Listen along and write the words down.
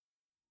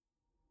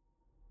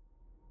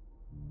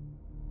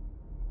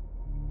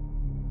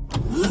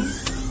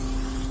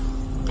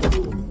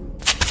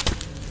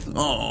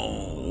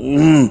Oh,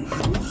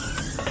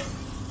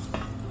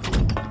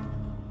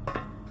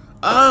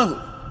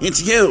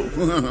 it's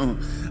you.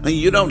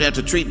 You don't have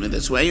to treat me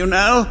this way, you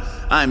know.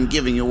 I'm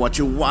giving you what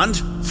you want,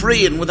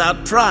 free and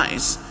without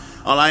price.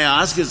 All I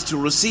ask is to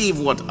receive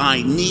what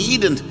I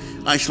need, and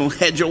I shall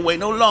head your way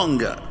no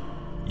longer.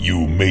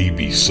 You may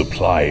be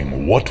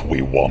supplying what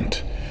we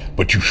want,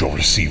 but you shall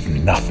receive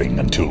nothing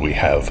until we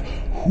have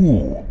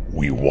who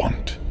we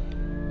want.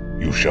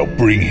 You shall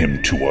bring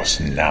him to us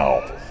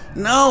now.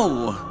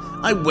 No,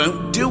 I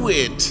won't do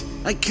it.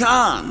 I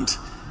can't.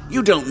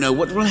 You don't know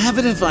what will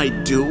happen if I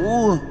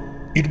do.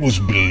 It was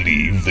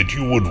believed that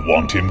you would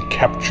want him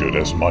captured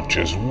as much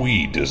as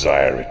we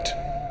desire it.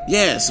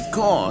 Yes, of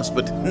course,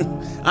 but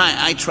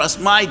I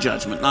trust my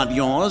judgment, not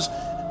yours.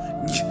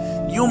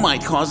 You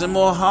might cause him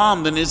more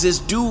harm than is his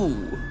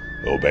due.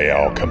 Obey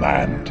our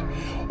command,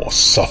 or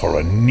suffer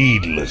a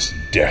needless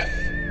death.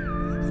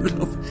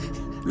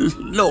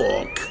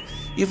 Look,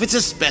 if it's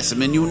a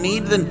specimen you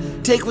need,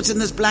 then take what's in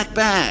this black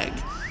bag.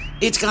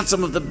 It's got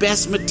some of the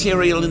best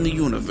material in the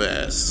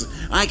universe.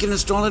 I can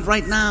install it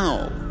right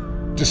now.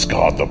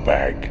 Discard the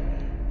bag.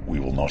 We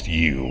will not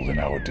yield in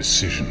our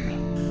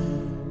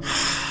decision.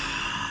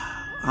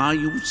 Are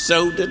you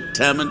so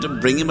determined to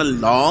bring him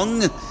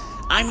along?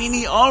 I mean,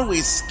 he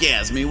always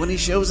scares me when he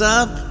shows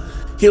up.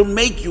 He'll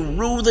make you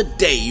rue the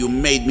day you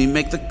made me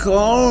make the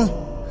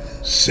call.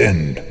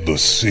 Send the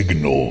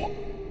signal,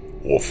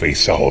 or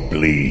face our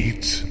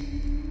blades.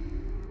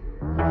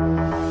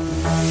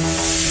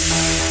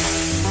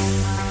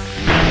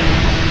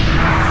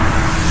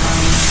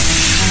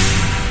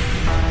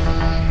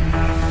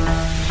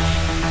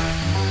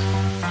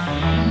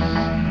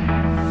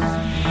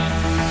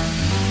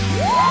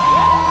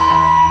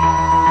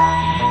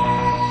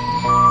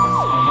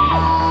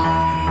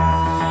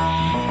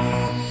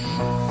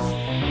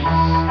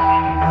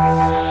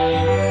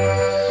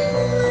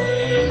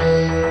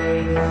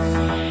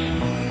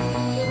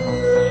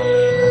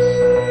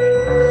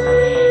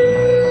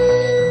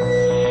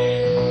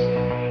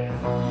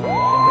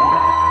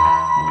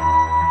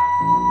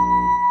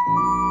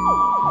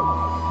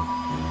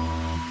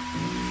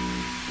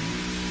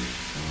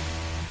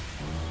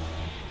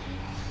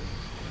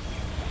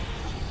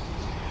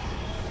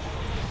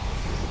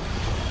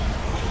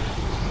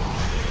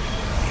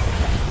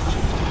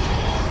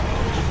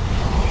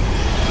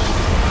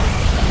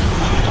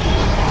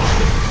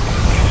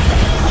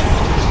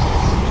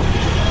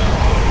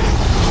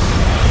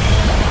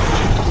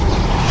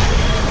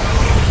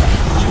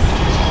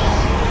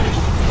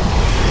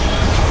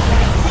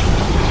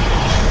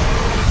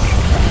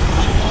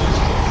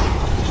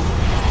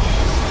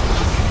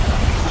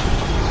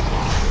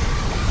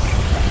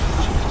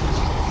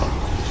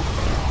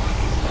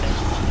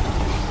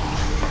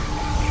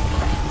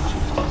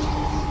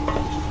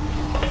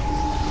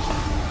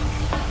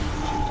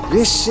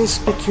 This is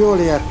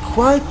peculiar,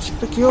 quite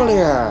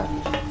peculiar.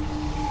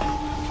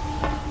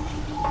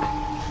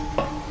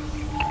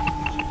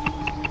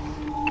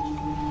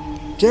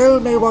 Tell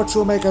me what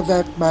you make of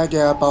that, my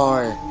dear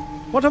boy.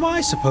 What am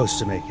I supposed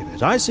to make of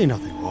it? I see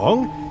nothing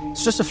wrong.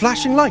 It's just a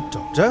flashing light,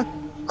 Doctor.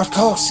 Of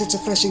course it's a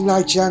flashing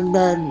light, young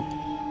man.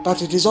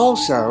 But it is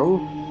also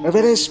a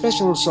very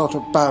special sort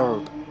of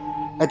bulb.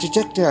 A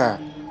detector.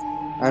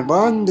 And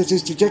one that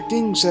is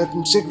detecting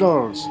certain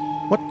signals.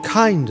 What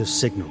kind of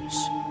signals?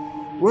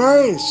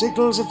 Why,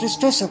 signals of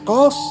distress, of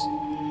course.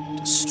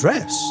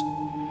 Distress?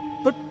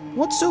 But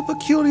what's so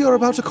peculiar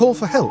about a call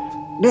for help?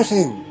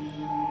 Nothing.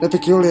 The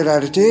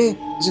peculiarity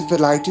is that the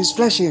light is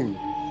flashing.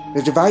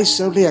 The device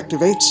only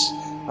activates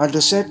under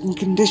certain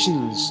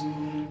conditions.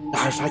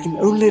 Now, if I can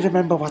only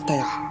remember what they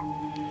are.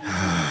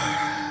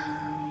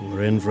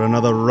 We're in for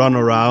another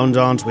run-around,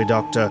 aren't we,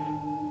 Doctor?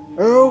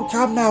 Oh,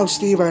 come now,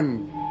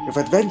 Stephen. If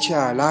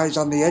adventure lies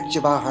on the edge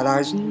of our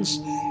horizons,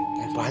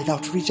 then why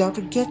not reach out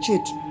and catch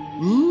it?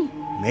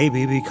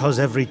 Maybe because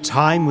every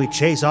time we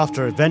chase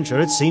after adventure,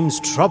 it seems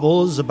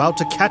trouble is about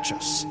to catch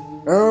us.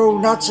 Oh,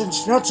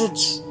 nonsense,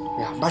 nonsense.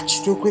 We are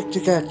much too quick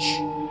to catch.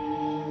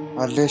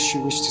 Unless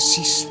you wish to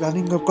cease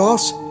running, of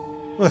course.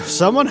 Well,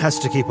 someone has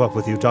to keep up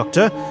with you,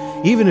 Doctor,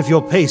 even if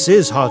your pace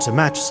is hard to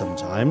match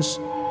sometimes.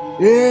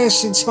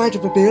 Yes, in spite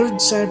of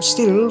appearance, I am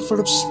still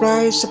full of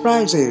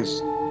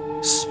surprises.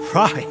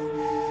 Spry?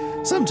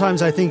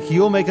 Sometimes I think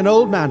you'll make an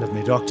old man of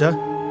me, Doctor.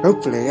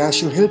 Hopefully I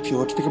shall help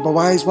you to become a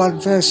wise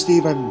one first,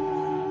 Stephen.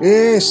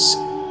 Yes,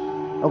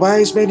 a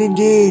wise man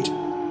indeed.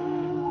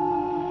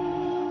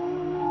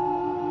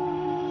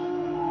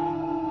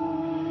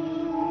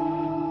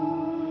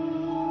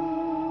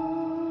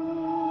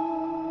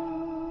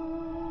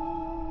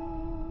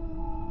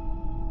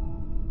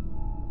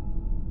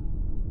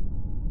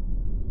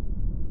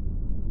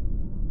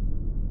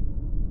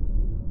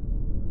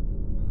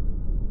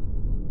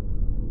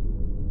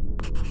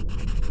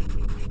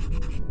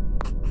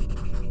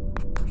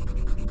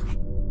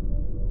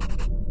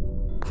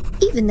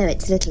 Even though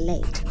it's a little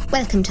late,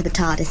 welcome to the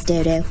TARDIS,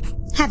 Dodo.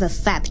 Have a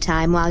fab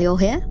time while you're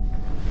here.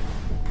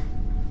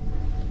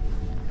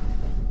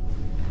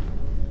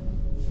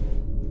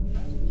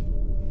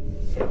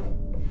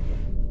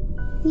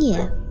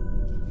 Yeah,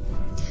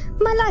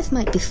 My life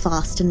might be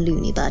fast and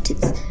loony, but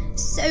it's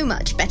so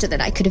much better than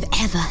I could have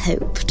ever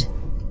hoped.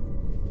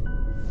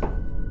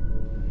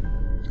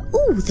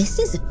 Ooh, this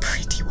is a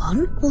pretty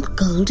one, all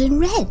gold and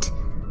red.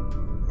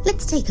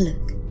 Let's take a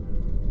look.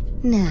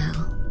 Now,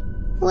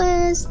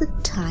 where's the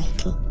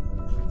title?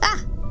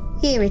 Ah,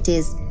 here it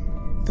is.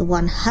 The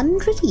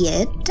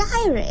 100-Year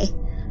Diary.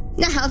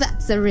 Now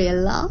that's a real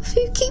laugh.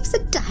 Who keeps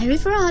a diary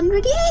for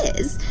 100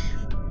 years?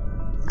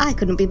 I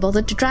couldn't be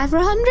bothered to try for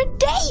 100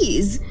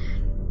 days.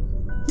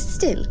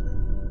 Still,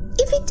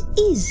 if it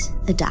is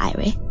a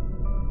diary,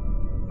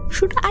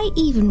 should I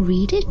even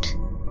read it?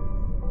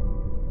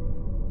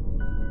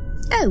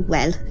 Oh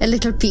well, a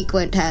little peek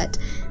won't hurt.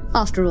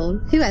 After all,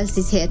 who else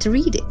is here to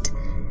read it?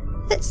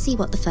 Let's see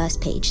what the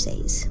first page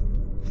says.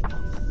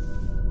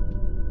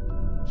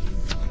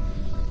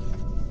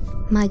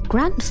 My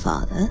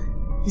grandfather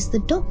is the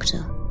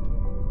doctor.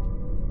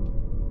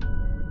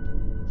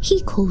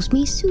 He calls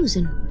me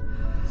Susan.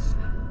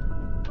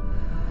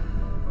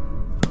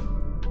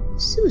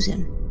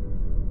 Susan.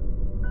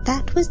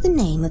 That was the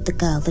name of the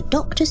girl the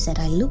doctor said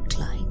I looked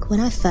like when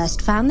I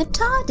first found the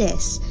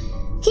TARDIS.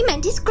 He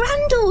meant his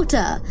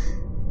granddaughter.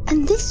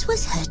 And this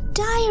was her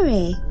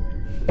diary.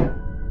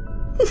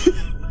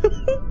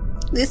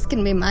 This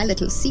can be my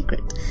little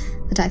secret,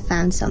 that I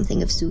found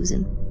something of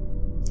Susan.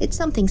 It's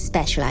something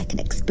special I can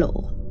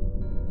explore.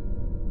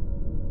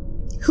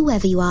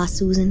 Whoever you are,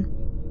 Susan,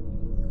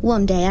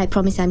 one day I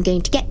promise I'm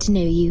going to get to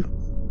know you.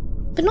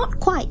 But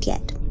not quite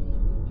yet.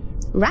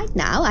 Right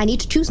now, I need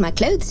to choose my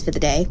clothes for the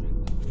day.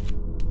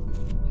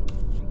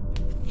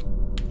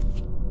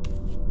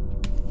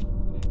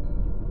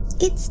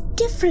 It's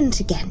different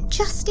again,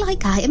 just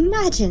like I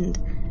imagined.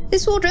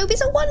 This wardrobe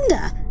is a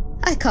wonder.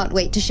 I can't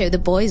wait to show the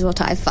boys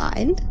what I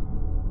find.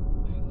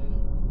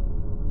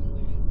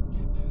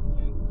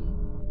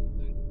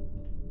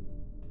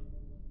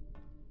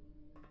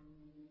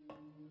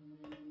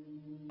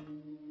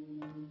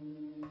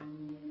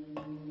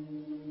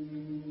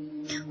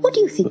 What do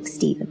you think,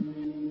 Stephen?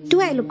 Do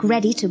I look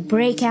ready to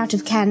break out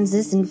of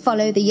Kansas and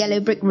follow the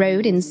yellow brick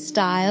road in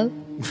style?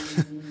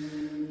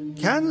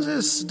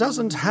 Kansas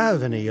doesn't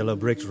have any yellow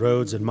brick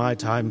roads in my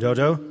time,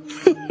 Dodo.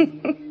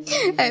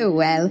 Oh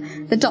well,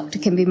 the doctor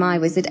can be my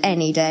wizard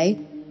any day.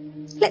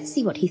 Let's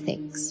see what he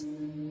thinks.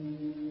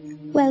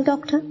 Well,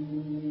 Doctor,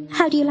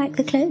 how do you like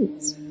the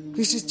clothes?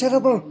 This is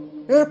terrible.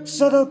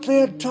 Absolutely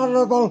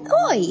intolerable.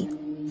 Oi!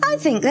 I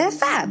think they're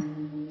fab.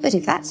 But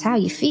if that's how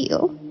you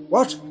feel...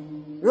 What?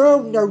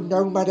 Oh,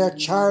 no, my dear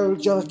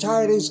child. Your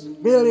attire is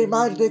merely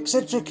mildly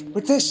eccentric.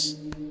 But this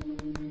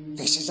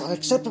is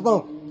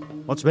unacceptable.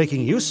 What's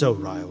making you so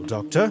riled,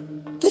 Doctor?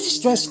 The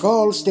distress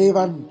call,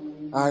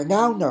 Stephen. I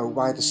now know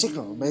why the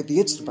signal made the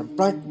instrument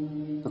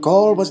brighten. The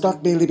call was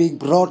not merely being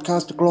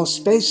broadcast across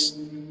space,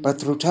 but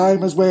through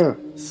time as well.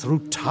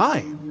 Through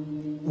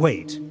time?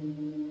 Wait.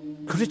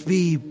 Could it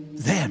be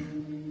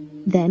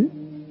them? Them?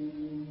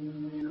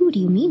 Who do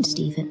you mean,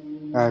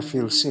 Stephen? I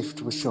feel safe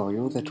to assure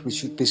you that we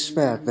should be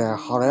spared their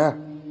horror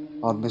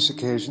on this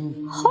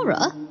occasion.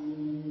 Horror?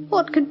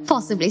 What could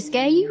possibly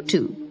scare you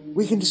two?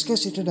 We can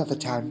discuss it another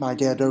time, my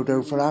dear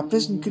Dodo, for our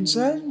present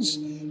concerns.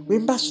 We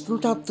must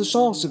root out the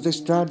source of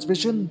this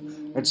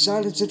transmission and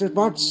silence it at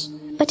once.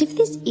 But if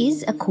this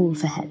is a call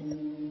for help,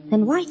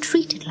 then why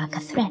treat it like a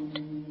threat?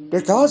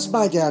 Because,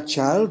 my dear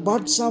child,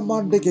 once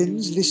someone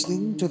begins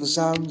listening to the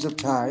sounds of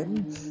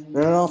time,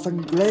 there are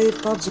often grave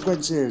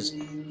consequences.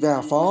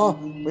 Therefore,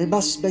 we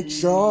must make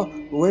sure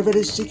whoever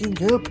is seeking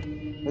help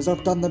has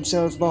not done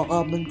themselves more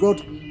harm than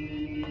good.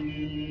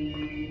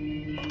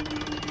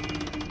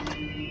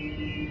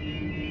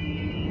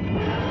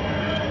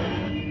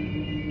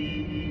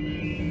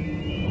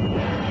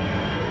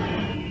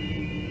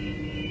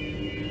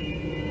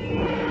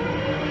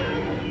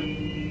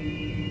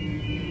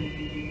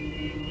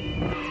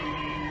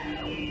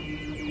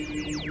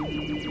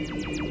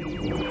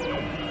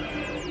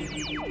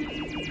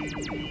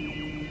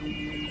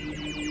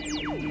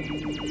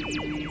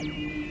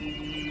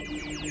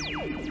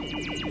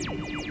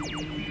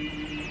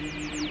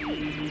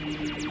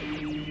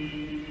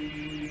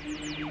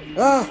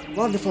 Ah,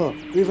 wonderful.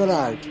 We've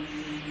arrived.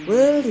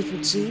 Well, it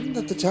would seem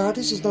that the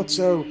TARDIS is not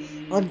so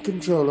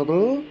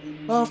uncontrollable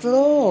after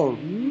all.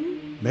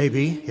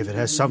 Maybe, if it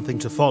has something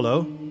to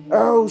follow.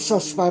 Oh,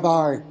 shush, my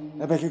boy.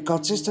 I'm making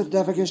consistent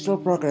navigational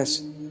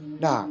progress.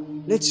 Now,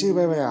 let's see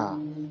where we are.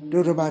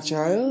 Dodo, my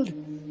child,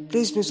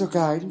 please be so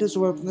kind as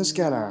to open the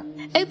scanner.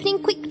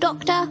 Opening quick,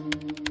 Doctor.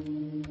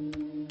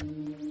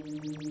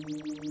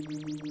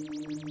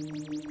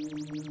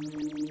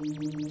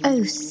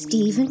 Oh,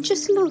 Stephen,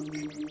 just look.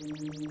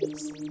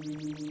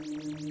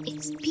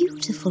 It's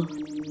beautiful.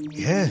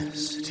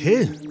 Yes, it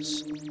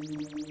is.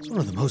 It's one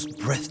of the most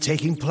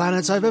breathtaking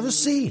planets I've ever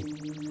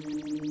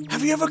seen.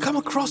 Have you ever come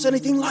across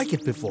anything like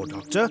it before,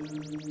 Doctor?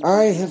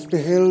 I have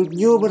beheld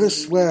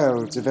numerous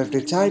worlds of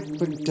every type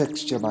and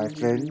texture, my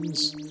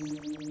friends.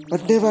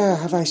 But never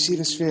have I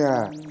seen a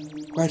sphere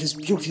quite as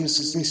beauteous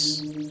as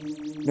this.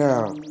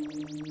 No,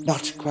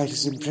 not quite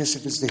as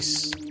impressive as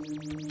this.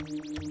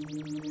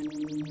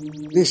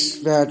 This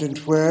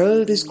verdant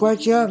world is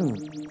quite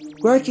young.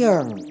 Quite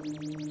young.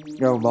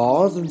 No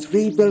more than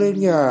 3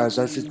 billion years,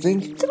 I should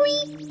think.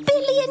 3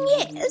 billion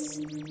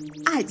years?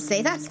 I'd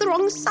say that's the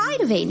wrong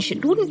side of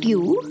ancient, wouldn't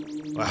you?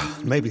 Well,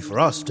 maybe for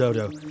us,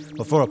 Dodo,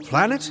 but for a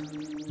planet,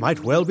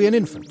 might well be an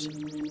infant.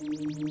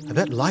 I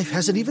bet life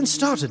hasn't even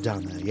started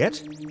down there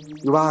yet.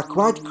 You are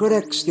quite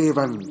correct,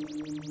 Stephen.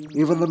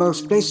 Even the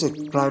most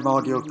basic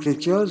primordial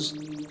creatures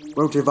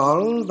won't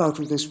evolve out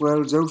of this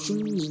world's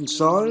oceans and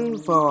soil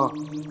for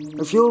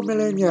a few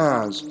million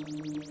years.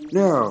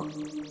 No,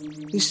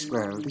 this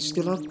world is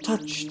still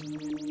untouched,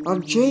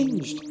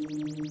 unchanged,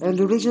 and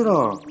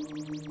original.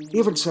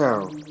 Even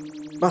so,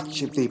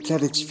 much of the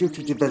planet's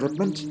future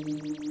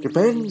development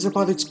depends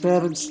upon its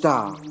parent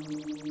star.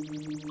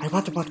 I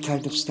wonder what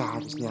kind of star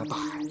is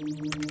nearby.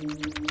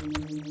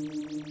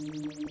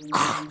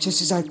 Ah,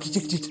 just as I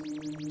predicted.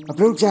 A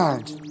blue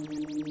giant.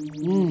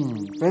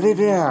 Very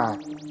rare.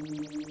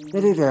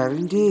 Very rare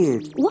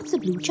indeed. What's a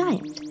blue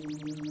giant?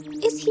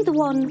 Is he the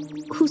one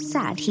who's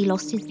sad he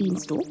lost his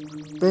beanstalk?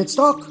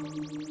 Beanstalk?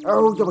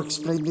 Oh, you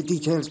explain the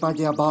details, my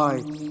dear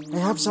boy. I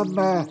have some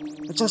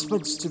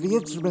adjustments to the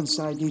instruments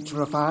I need to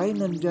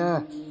refine, and,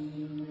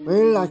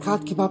 well, I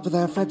can't keep up with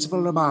their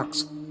fanciful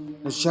remarks,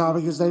 as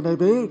charming as they may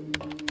be.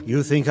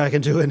 You think I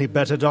can do any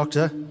better,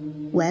 Doctor?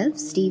 Well,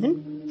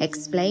 Stephen,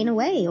 explain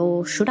away,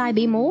 or should I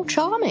be more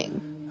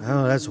charming?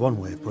 Oh, that's one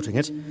way of putting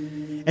it.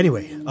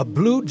 Anyway, a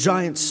blue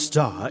giant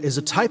star is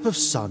a type of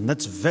sun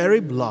that's very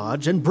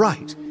large and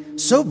bright.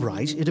 So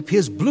bright it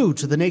appears blue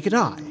to the naked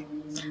eye.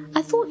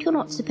 I thought you're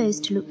not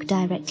supposed to look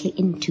directly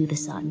into the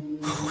sun.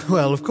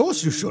 Well, of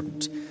course you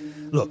shouldn't.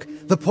 Look,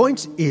 the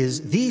point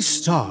is these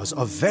stars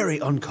are very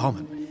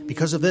uncommon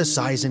because of their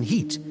size and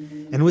heat.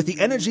 And with the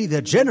energy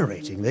they're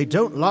generating, they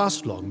don't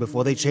last long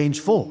before they change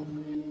form.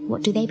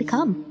 What do they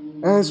become?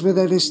 As with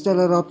any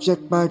stellar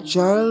object, my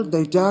child,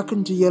 they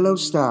darken to yellow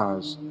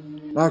stars,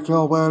 like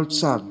your world's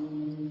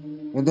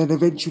sun, and then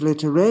eventually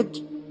to red,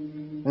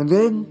 and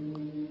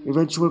then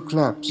eventual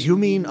collapse. You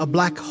mean a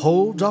black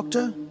hole,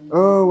 Doctor?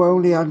 Oh,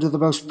 only under the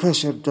most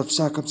prescient of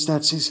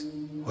circumstances.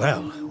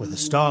 Well, with a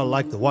star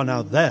like the one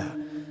out there,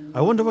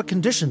 I wonder what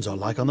conditions are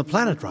like on the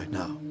planet right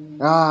now.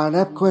 Ah, an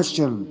apt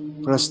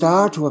question. For a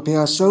star to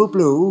appear so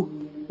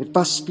blue, it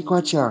must be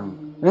quite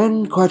young,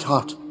 and quite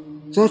hot.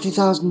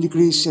 30,000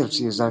 degrees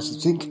Celsius, I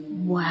should think.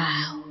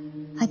 Wow.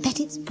 I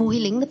bet it's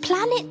boiling the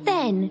planet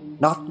then.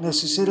 Not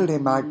necessarily,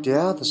 my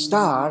dear. The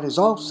star is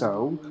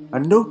also a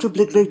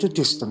notably greater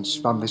distance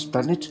from this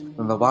planet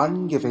than the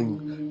one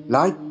giving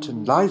light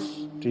and life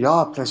to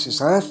your precious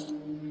Earth.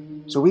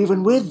 So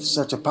even with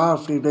such a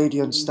powerfully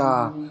radiant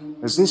star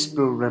as this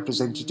blue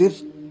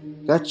representative,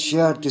 that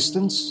sheer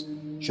distance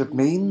should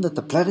mean that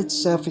the planet's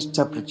surface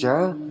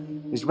temperature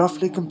is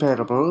roughly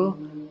comparable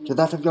to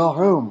that of your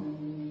home.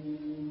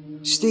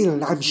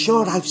 Still, I'm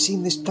sure I've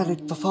seen this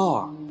planet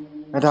before,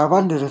 and I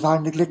wonder if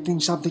I'm neglecting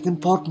something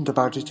important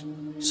about it.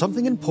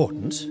 Something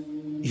important?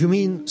 You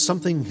mean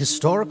something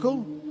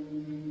historical?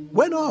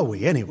 When are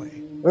we,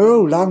 anyway?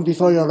 Oh, long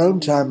before your own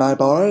time, my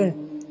boy.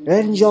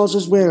 And yours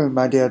as well,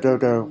 my dear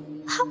Dodo.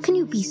 How can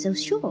you be so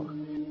sure?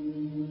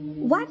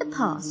 Why the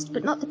past,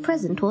 but not the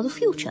present or the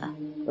future?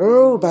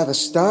 Oh, by the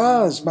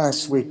stars, my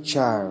sweet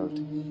child.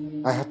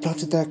 I have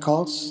plotted their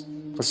course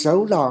for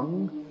so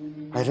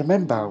long, I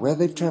remember where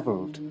they've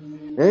travelled,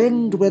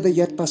 and where they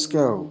yet must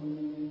go.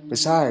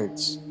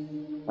 Besides,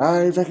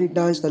 I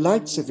recognize the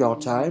lights of your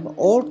time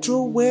all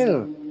too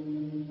well.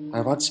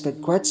 I once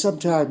spent quite some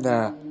time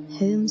there.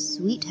 Home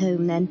sweet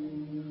home,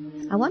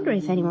 then. I wonder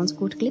if anyone's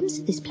caught a glimpse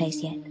of this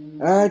place yet.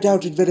 I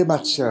doubt it very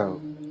much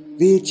so.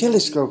 The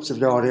telescopes of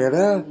your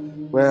era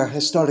were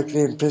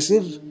historically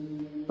impressive,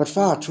 but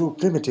far too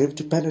primitive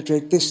to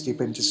penetrate this deep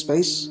into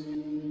space.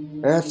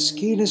 Earth's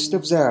keenest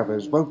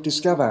observers won't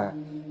discover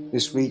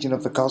this region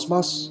of the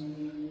cosmos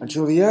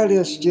until the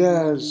earliest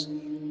years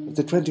of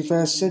the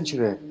 21st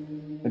century,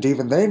 and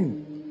even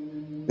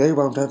then, they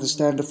won't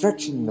understand a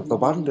fraction of the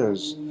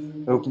wonders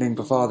opening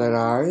before their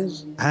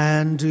eyes.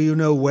 And do you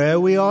know where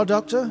we are,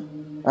 Doctor?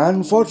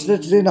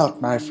 Unfortunately not,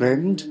 my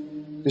friend.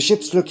 The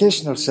ship's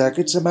locational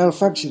circuits are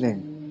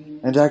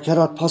malfunctioning, and I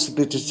cannot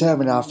possibly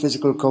determine our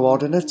physical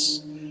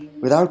coordinates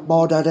without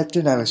more direct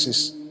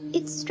analysis.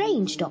 It's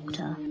strange,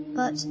 Doctor,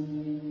 but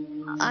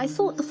I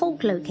thought the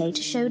fault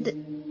locator showed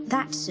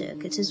that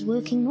circuit is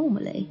working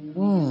normally.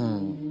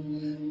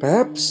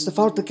 Perhaps the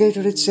fault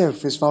locator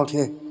itself is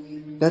faulty.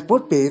 That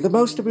would be the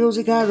most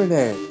amusing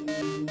irony.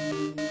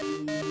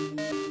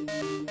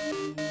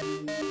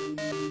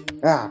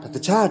 But the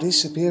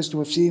TARDIS appears to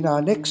have seen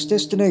our next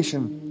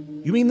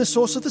destination. You mean the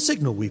source of the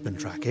signal we've been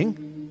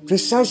tracking?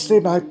 Precisely,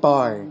 my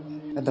boy.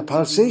 And the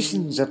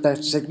pulsations of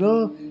that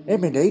signal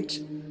emanate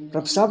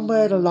from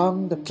somewhere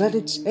along the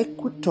planet's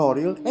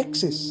equatorial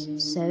axis.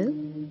 So,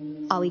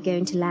 are we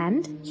going to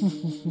land?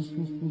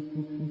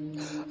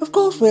 Of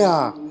course we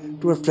are.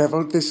 To have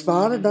travelled this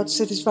far and not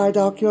satisfied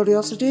our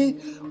curiosity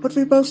would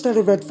be most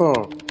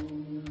uneventful.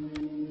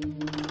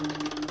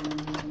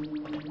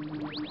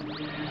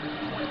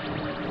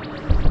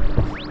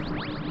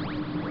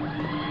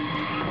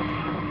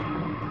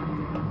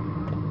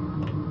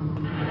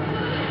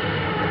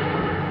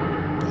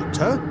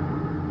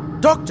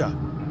 Doctor!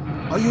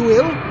 Are you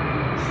ill?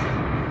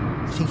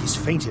 I think he's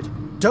fainted.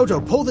 Dodo,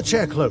 pull the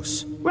chair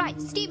close.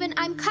 Right, Stephen,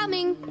 I'm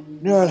coming.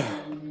 No,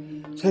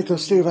 thank you,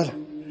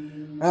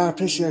 Stephen. I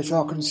appreciate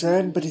your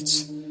concern, but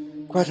it's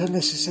quite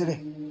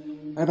unnecessary.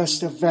 I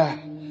must have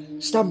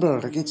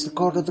stumbled against the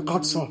corner of the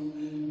console.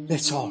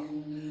 That's all.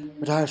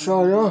 But I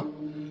assure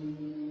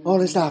you,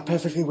 all is now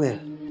perfectly well.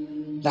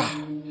 Now,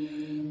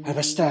 I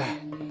must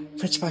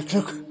fetch my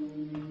cloak.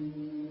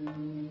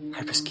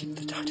 I must keep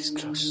the TARDIS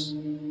close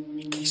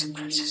in case of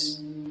crisis.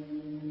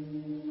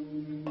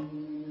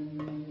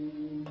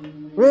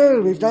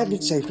 Well, we've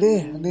landed safely,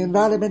 and the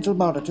environmental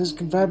monitors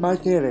confirm my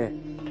theory.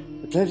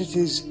 The planet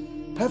is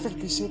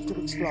perfectly safe to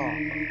explore.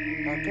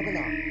 Now come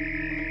along.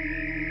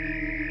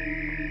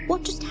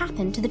 What just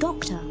happened to the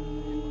Doctor?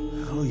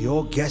 Oh,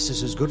 your guess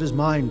is as good as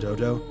mine,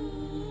 Dodo.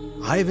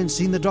 I haven't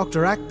seen the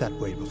Doctor act that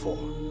way before.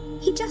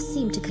 He just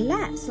seemed to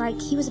collapse, like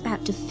he was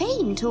about to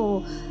faint,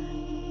 or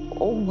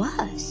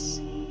worse.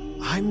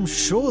 I'm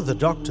sure the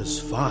Doctor's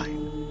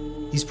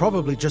fine. He's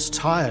probably just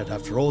tired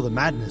after all the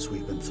madness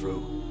we've been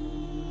through.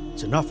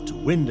 It's enough to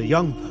wind a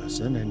young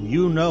person, and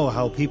you know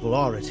how people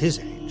are at his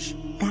age.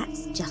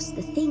 That's just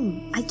the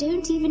thing. I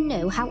don't even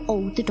know how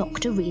old the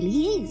Doctor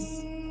really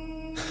is.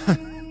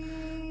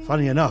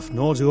 Funny enough,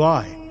 nor do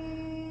I.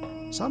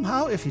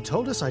 Somehow, if he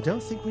told us, I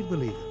don't think we'd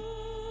believe him.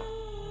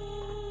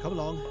 Come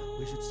along,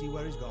 we should see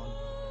where he's gone.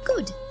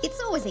 Good.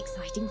 It's always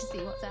exciting to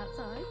see what's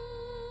outside.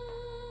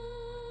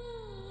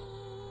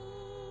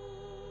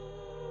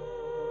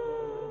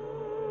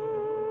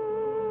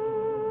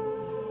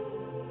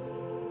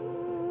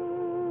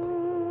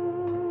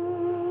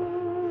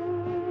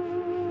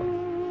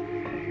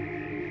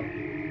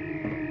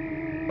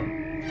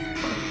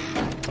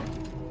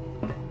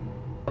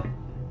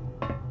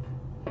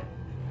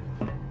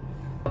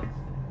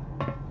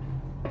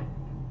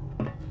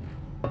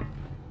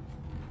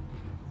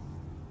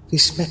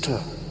 This metal,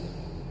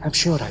 I'm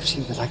sure I've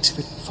seen the likes of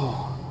it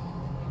before.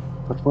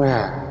 But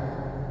where?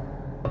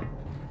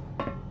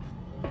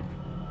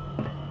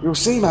 You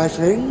see, my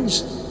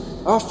friends,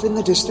 off in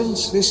the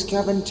distance this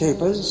cavern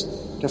tapers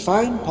to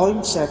fine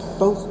points at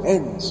both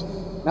ends.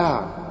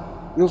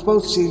 Now, you've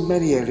both seen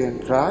many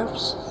alien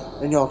crafts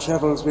in your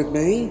travels with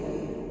me.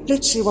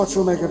 Let's see what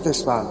you make of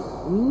this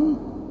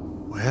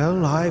one,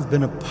 Well, I've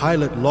been a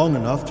pilot long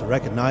enough to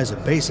recognize a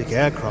basic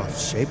aircraft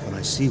shape when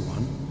I see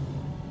one.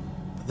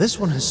 This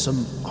one has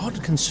some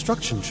odd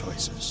construction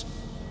choices.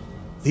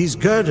 These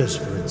girders,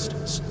 for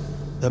instance,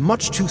 they're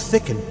much too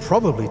thick and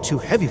probably too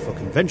heavy for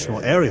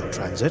conventional aerial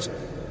transit.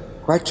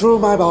 Quite true,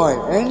 my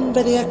boy, and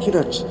very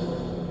accurate.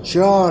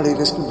 Surely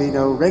this can be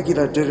no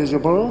regular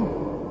dirigible.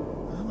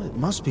 Well, it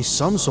must be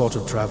some sort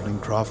of traveling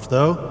craft,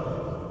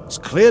 though. It's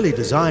clearly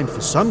designed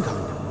for some kind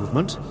of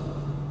movement.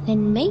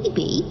 Then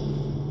maybe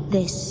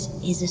this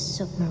is a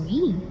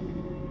submarine.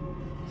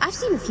 I've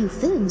seen a few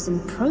films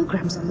and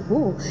programs on the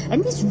wall,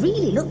 and this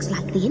really looks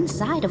like the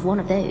inside of one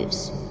of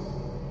those.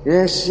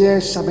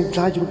 Yes, I'm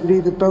inclined to agree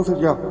with both of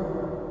you.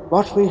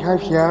 What we have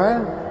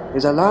here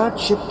is a large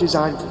ship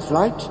designed for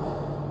flight,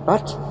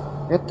 but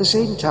at the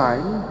same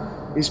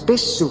time is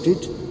best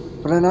suited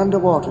for an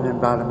underwater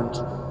environment.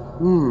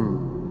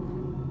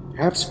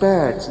 Perhaps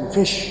birds and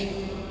fish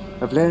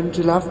have learned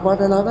to love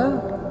one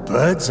another?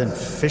 Birds and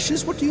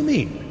fishes? What do you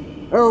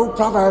mean? Oh,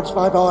 proverbs,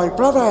 my boy,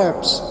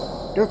 proverbs!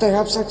 Don't they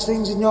have such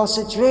things in your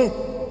century?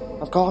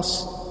 Of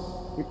course,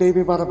 it may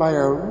be one of my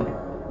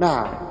own.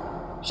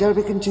 Now, shall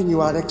we continue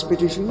our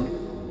expedition?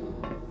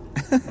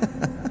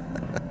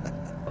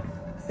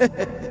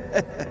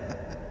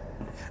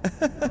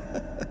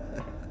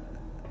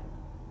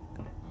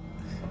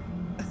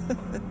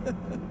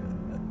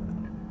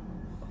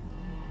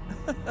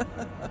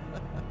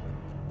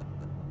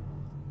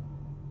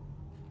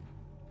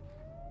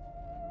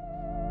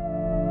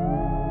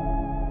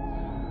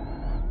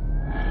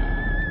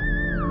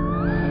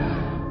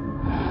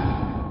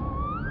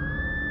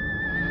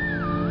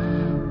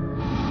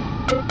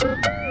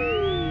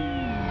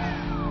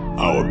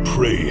 Our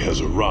prey has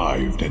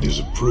arrived and is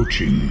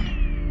approaching.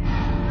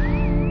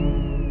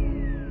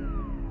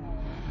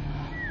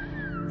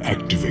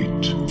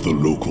 Activate the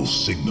local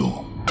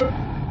signal.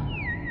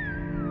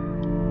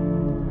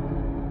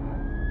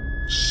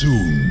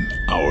 Soon,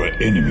 our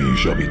enemy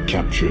shall be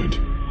captured.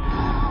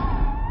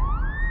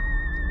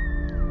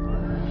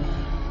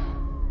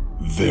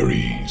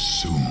 Very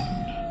soon.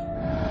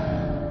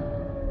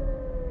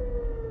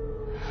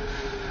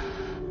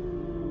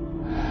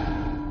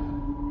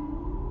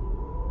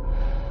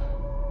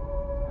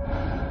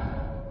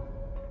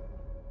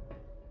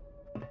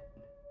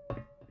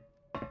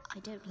 I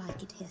don't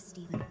like it here,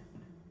 Stephen.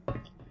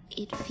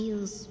 It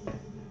feels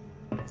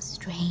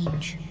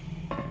strange.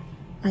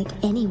 Like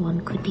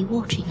anyone could be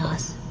watching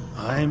us.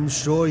 I'm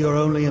sure you're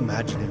only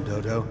imagining,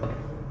 Dodo.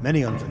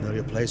 Many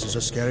unfamiliar places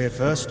are scary at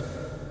first.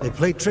 They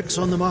play tricks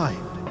on the mind.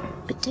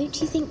 But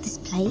don't you think this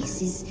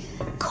place is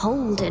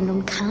cold and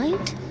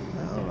unkind?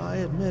 Well, I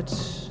admit,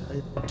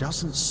 it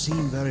doesn't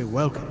seem very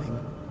welcoming.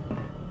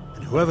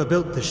 And whoever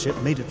built the ship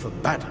made it for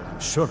battle, I'm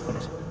sure of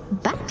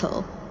it.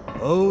 Battle?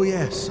 Oh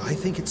yes, I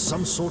think it's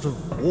some sort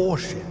of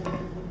warship.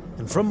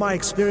 And from my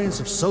experience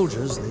of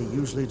soldiers, they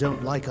usually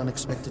don't like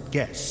unexpected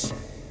guests.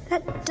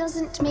 That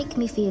doesn't make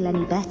me feel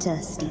any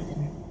better,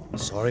 Stephen.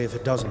 Sorry if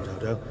it doesn't,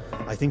 Dodo.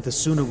 I think the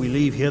sooner we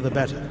leave here, the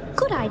better.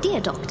 Good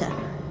idea, Doctor.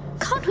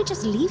 Can't we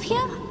just leave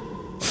here?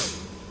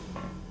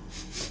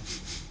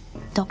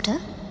 Doctor?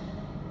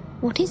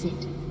 What is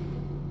it?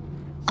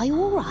 Are you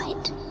all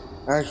right?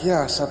 I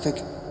hear something.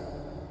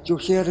 You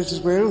hear it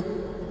as well?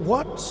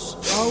 What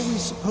are we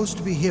supposed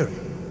to be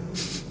hearing?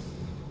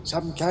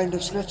 Some kind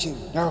of scratching.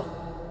 No.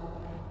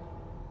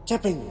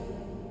 Tapping.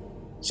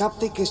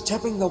 Something is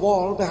tapping the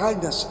wall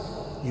behind us.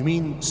 You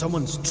mean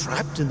someone's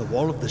trapped in the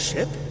wall of the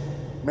ship?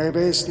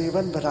 Maybe,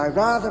 Stephen, but I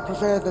rather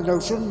prefer the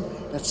notion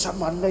that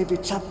someone may be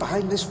trapped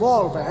behind this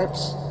wall,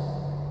 perhaps.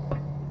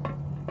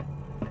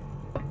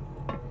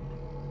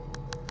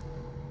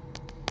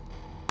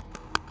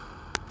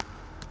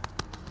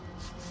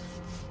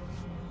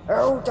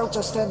 Oh, don't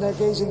just stand there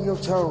gazing your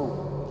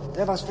toe.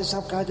 There must be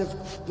some kind of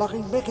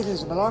locking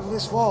mechanism along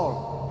this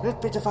wall.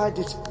 Help me to find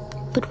it.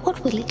 But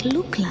what will it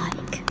look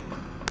like?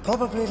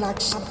 Probably like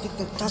something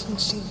that doesn't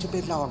seem to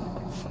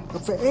belong.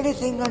 Look for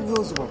anything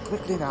unusual.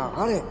 Quickly now,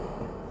 hurry.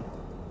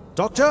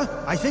 Doctor,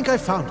 I think I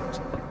found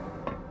it.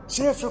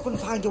 See if you can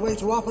find a way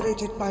to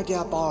operate it, my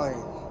dear boy.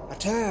 A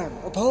turn,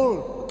 a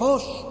pull, a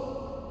push.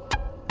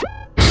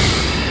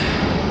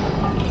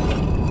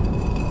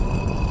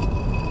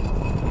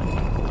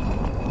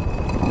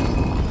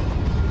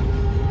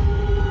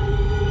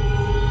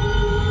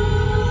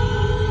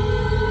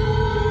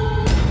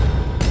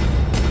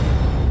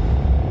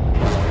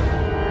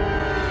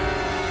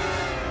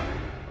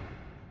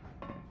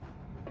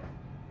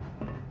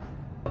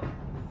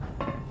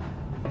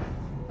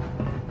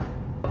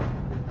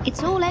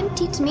 It's all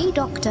empty to me,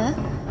 Doctor.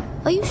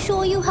 Are you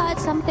sure you heard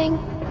something?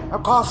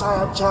 Of course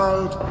I am,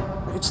 child.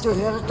 I can still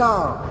hear it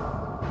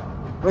now.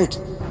 Wait.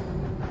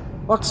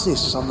 What's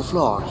this on the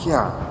floor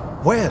here?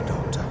 Where,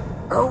 Doctor?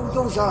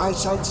 Oh, use your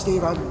eyesight,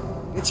 Stephen.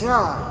 It's here,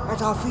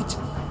 at our feet.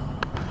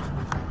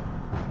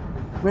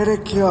 Very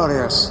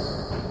curious.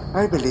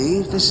 I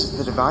believe this is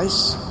the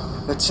device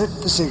that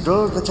sent the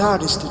signal the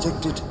TARDIS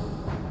detected.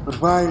 But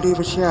why leave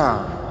it here?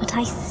 But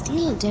I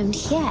still don't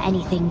hear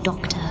anything,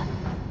 Doctor.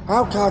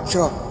 How can't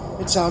you?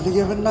 It's sounding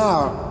even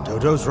now.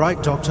 Dodo's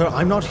right, Doctor.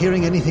 I'm not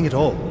hearing anything at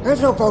all.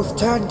 Have you both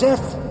turned deaf?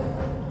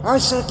 I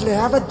certainly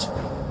haven't.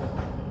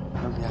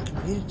 Only I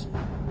can hear it.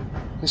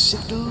 The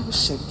signal was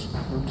sent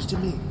only to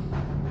me.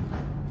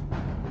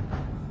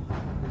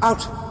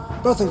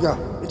 Out! Both of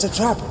you! It's a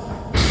trap!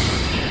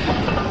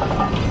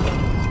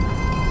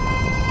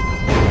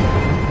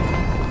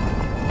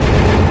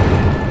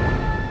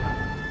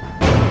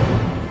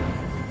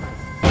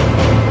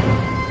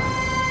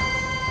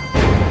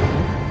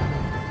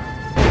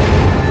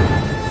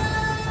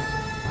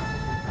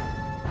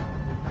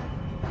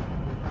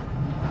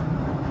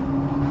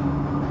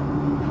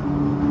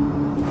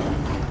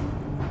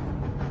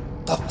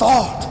 The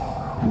Vord!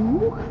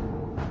 Who?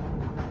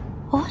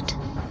 What?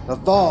 The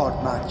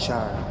Vord, my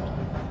child.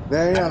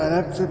 They are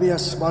an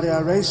amphibious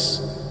warrior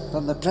race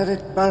from the planet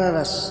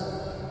Baranus.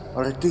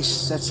 Or at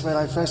least that's where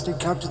I first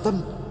encountered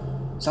them.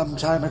 Some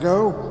time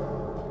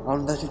ago.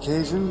 On that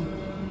occasion,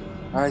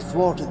 I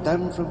thwarted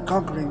them from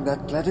conquering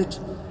that planet,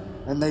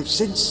 and they've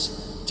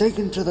since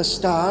taken to the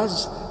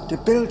stars to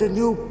build a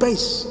new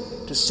base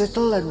to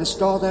settle and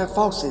restore their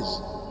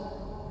forces.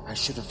 I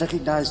should have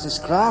recognized this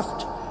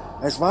craft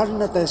as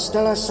one of their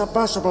stellar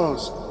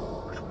submersibles.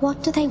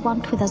 What do they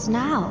want with us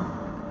now?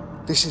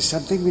 This is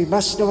something we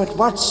must know at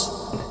once.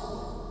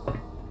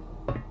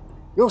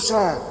 You,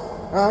 sir,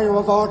 are you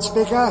a Vord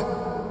speaker?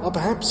 Or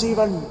perhaps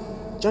even,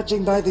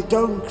 judging by the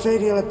domed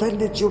cranial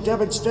appendage you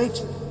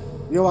demonstrate,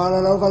 you are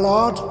an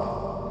overlord?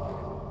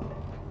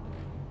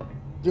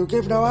 You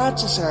give no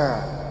answer,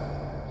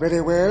 sir. Very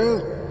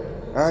well.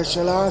 I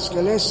shall ask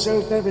a less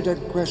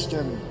self-evident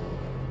question.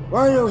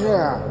 Why are you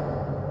here?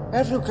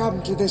 Have you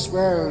come to this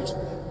world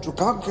to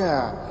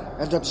conquer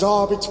and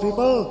absorb its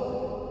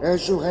people,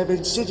 as you have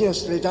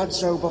insidiously done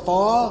so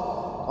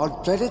before on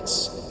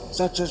planets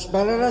such as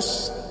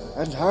Baranus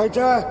and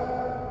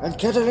Hydra and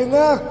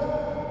Kettlinga?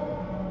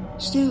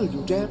 Still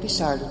you dare be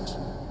silent.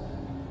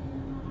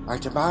 I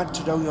demand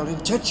to know your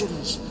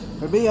intentions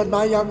for me and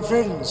my young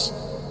friends,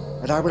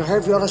 and I will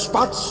have your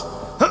response.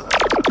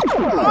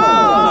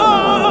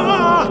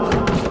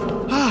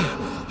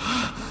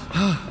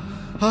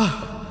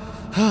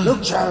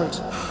 Look, child.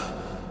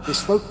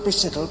 This won't be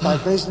settled by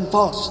brazen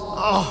force.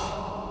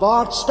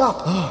 Vord,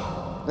 stop.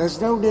 There's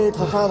no need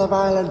for further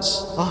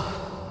violence.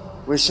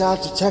 We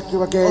shan't attack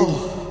you again.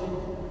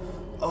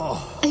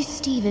 Oh,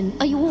 Stephen,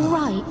 are you all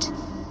right?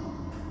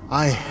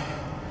 I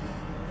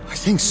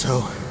think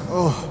so.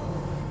 Oh,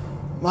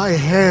 my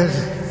head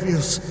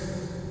feels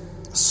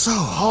so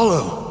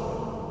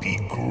hollow. Be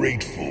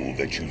grateful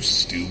that you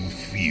still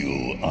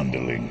feel,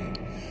 underling.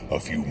 A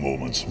few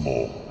moments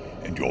more,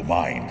 and your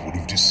mind would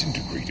have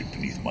disintegrated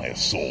beneath my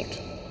assault.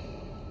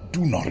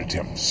 Do not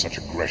attempt such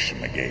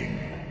aggression again.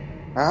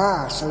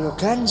 Ah, so you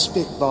can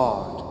speak,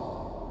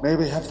 Vord. May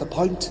we have the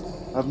point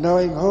of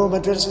knowing whom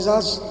addresses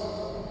us?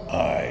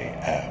 I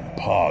am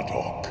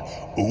Pardok,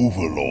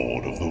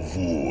 Overlord of the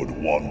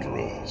Voord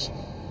Wanderers.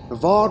 The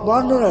Voord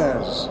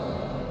Wanderers?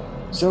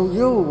 So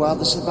you are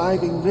the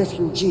surviving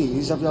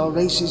refugees of your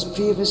race's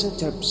previous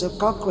attempts of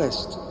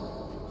conquest.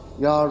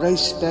 Your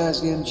race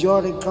bears the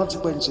enduring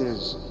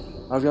consequences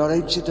of your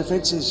ancient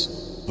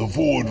offenses. The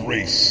Voord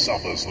race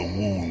suffers the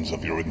wounds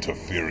of your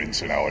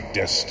interference in our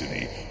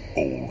destiny,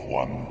 Old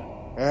One.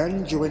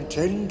 And you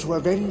intend to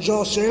avenge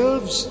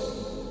yourselves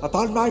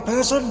upon my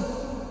person?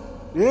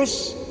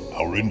 Yes?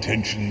 Our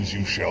intentions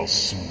you shall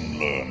soon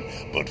learn,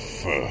 but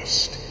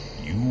first,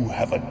 you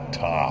have a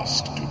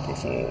task to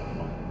perform.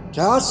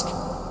 Task?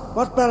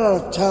 What manner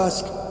of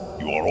task?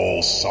 You are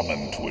all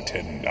summoned to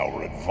attend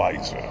our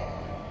advisor.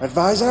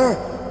 Advisor?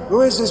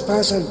 Who is this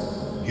person?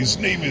 His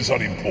name is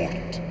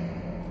unimportant.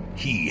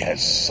 He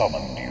has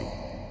summoned you.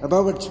 A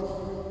moment.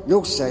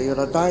 You say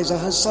your advisor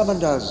has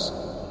summoned us.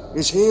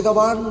 Is he the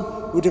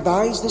one who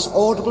devised this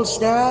audible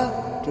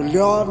snare to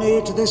lure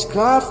me to this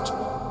craft?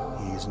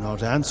 He's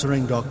not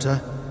answering,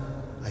 Doctor.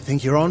 I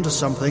think you're onto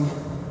something.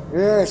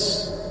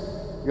 Yes.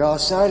 Your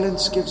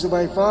silence gives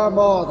away far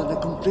more than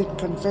a complete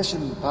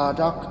confession,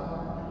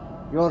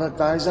 Pardok. Your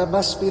advisor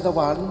must be the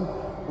one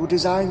who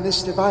designed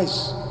this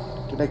device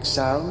to make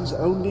sounds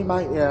only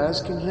my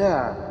ears can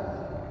hear,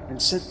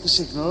 and set the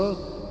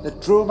signal that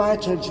drew my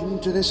attention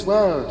to this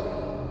world.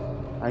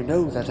 I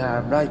know that I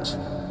am right,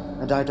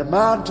 and I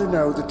demand to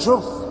know the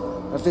truth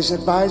of this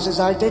advisor's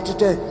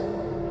identity.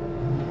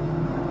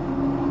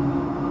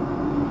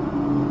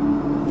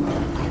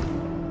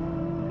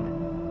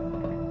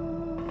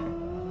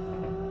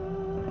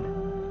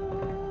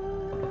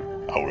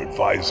 Our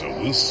advisor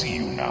will see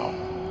you now.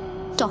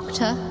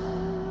 Doctor,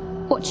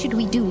 what should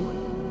we do?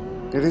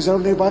 There is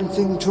only one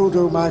thing to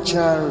do, my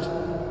child.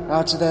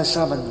 Answer their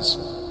summons.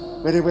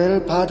 Very well,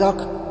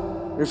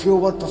 Pardok. If you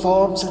would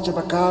perform such a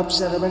macabre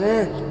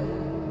ceremony,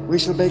 we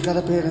shall make our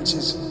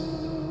appearances.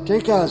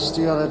 Take us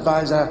to your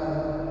advisor.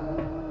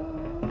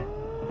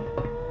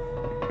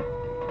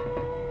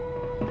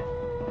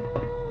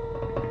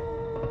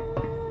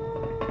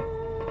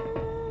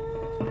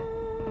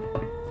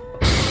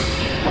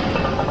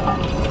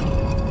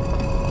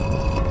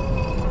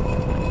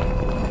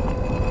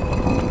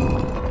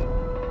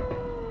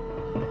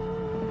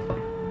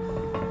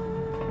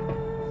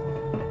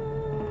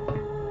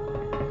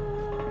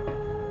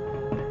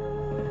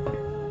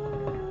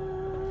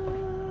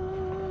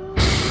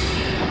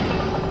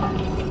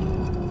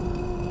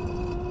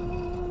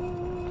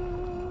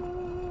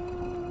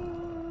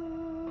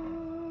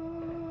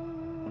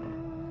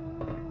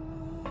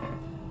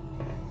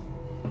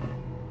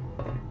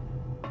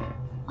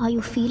 Are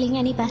you feeling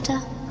any better?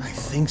 I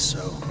think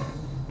so.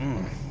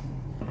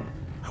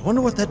 I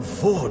wonder what that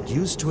Voord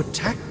used to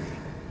attack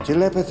me.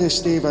 Telepathy,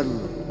 Stephen.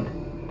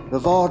 The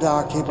Voord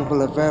are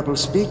capable of verbal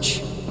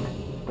speech,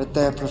 but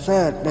their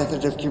preferred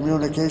method of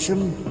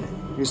communication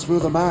is through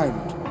the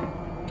mind.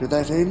 To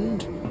that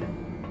end,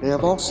 they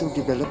have also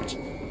developed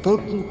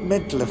potent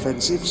mental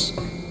offensives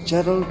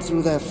channeled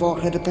through their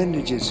forehead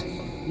appendages.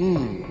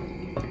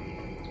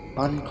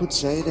 One could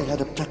say they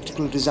had a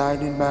practical design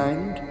in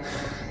mind.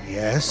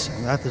 Yes,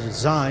 and that the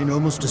design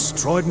almost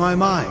destroyed my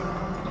mind.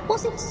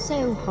 Was it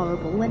so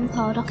horrible when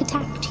Pardok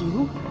attacked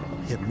you?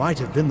 It might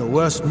have been the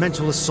worst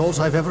mental assault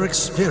I've ever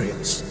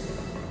experienced.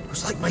 It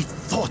was like my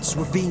thoughts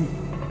were being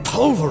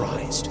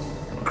pulverized,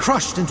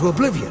 crushed into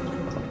oblivion.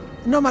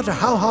 No matter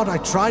how hard I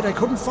tried, I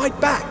couldn't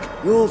fight back.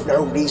 You've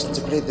no reason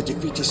to play the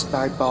defeatist,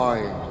 my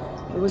boy.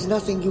 There was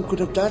nothing you could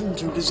have done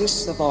to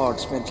resist the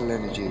Voord's mental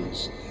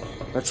energies.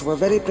 But you were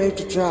very brave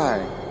to try.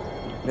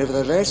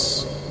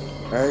 Nevertheless,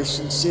 I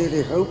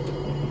sincerely hope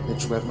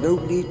that you have no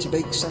need to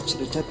make such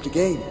an attempt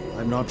again.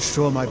 I'm not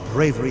sure my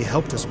bravery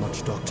helped us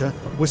much, Doctor.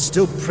 We're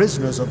still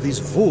prisoners of these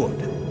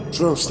Voord.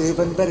 True,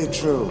 Stephen, very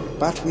true.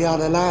 But we are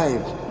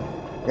alive,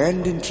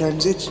 and in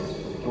transit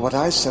to what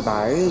I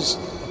surmise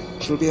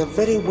shall be a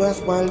very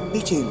worthwhile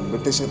meeting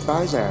with this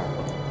advisor.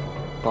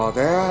 For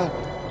there,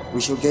 we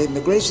shall gain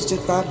the greatest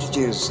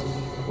advantages,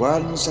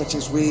 one such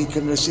as we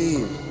can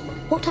receive.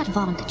 What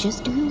advantages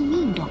do you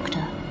mean,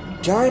 Doctor?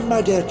 Time,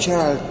 my dear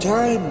child,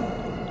 time,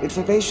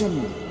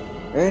 information,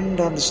 and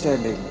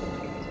understanding.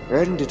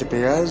 And it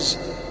appears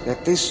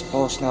that this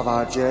portion of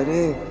our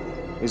journey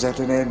is at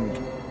an end.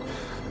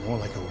 More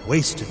like a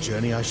wasted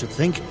journey, I should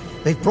think.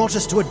 They've brought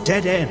us to a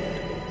dead end.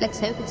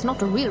 Let's hope it's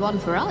not a real one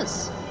for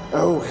us.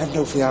 Oh, have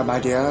no fear, my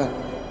dear.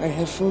 I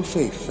have full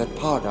faith that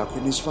Pardok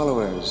and his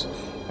followers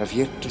have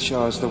yet to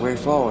show us the way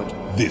forward.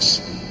 This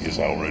is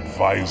our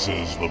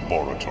advisor's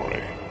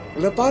laboratory.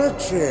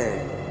 Laboratory?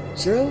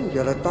 So,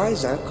 your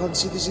advisor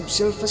considers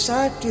himself a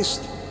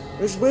scientist,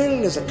 as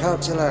well as a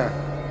counselor.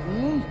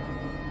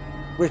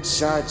 Which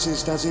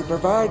sciences does he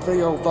provide for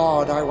your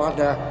Voord, I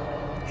wonder?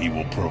 He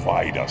will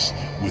provide us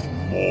with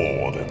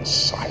more than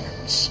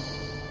science.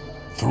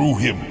 Through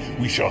him,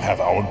 we shall have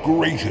our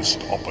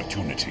greatest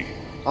opportunity.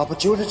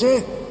 Opportunity?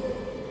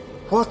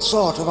 What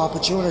sort of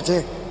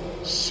opportunity?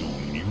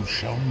 Soon you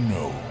shall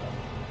know.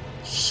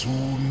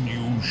 Soon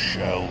you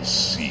shall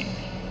see.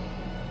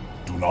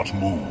 Do not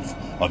move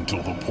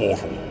until the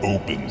portal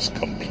opens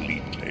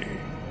completely.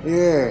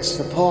 Yes,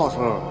 the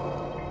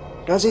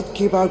portal. Does it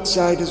keep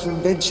outsiders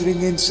from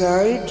venturing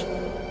inside?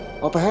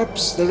 Or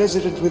perhaps the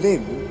resident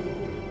within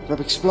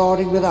from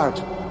exploring without?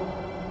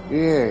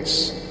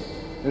 Yes,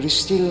 there is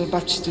still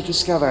much to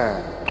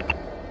discover.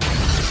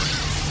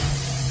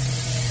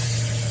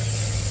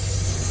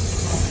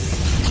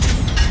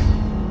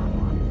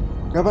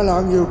 Come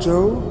along, you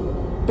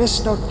two.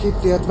 Best not keep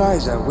the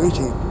advisor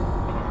waiting.